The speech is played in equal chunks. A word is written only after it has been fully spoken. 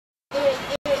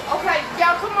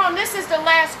this is the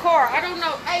last car. I don't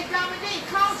know. Hey, Dominique,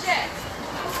 call Jack.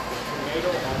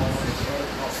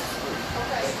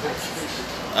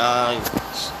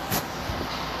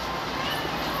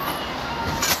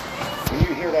 When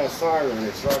you hear that siren,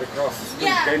 it's right across the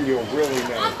street, then you'll really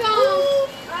know. I'm gone.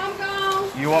 I'm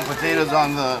gone. You want potatoes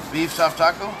on the beef soft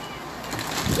taco?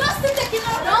 Don't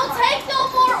take no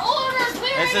more orders.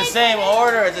 It's the same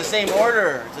order. It's the same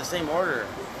order. It's the same order.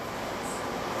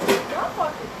 Y'all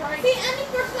fucking crazy. See, any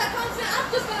person that comes in,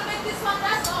 I'm just gonna make this one.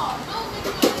 That's all. Don't make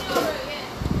any order again.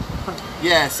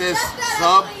 Yeah, it says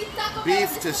sub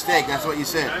beef to steak. That's what you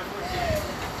said.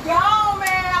 Yo,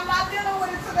 man, I'm not dealing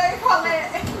with it today,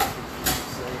 Paulette.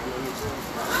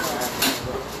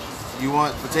 You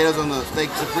want potatoes on the steak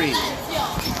supreme?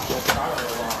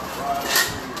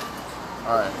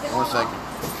 Alright, 1 second.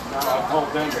 I told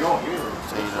them you're here.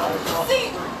 Potatoes. See,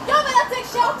 y'all better take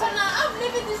shelter now. I'm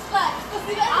living this life.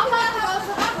 I'm not going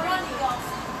to have running, y'all.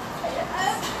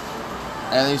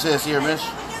 And you says here, miss?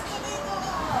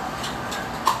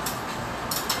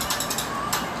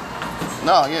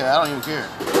 No, yeah, I don't even care.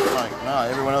 Like, no,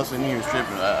 everyone else in here is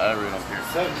tripping. I really don't care.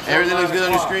 Everything looks good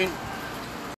on your screen?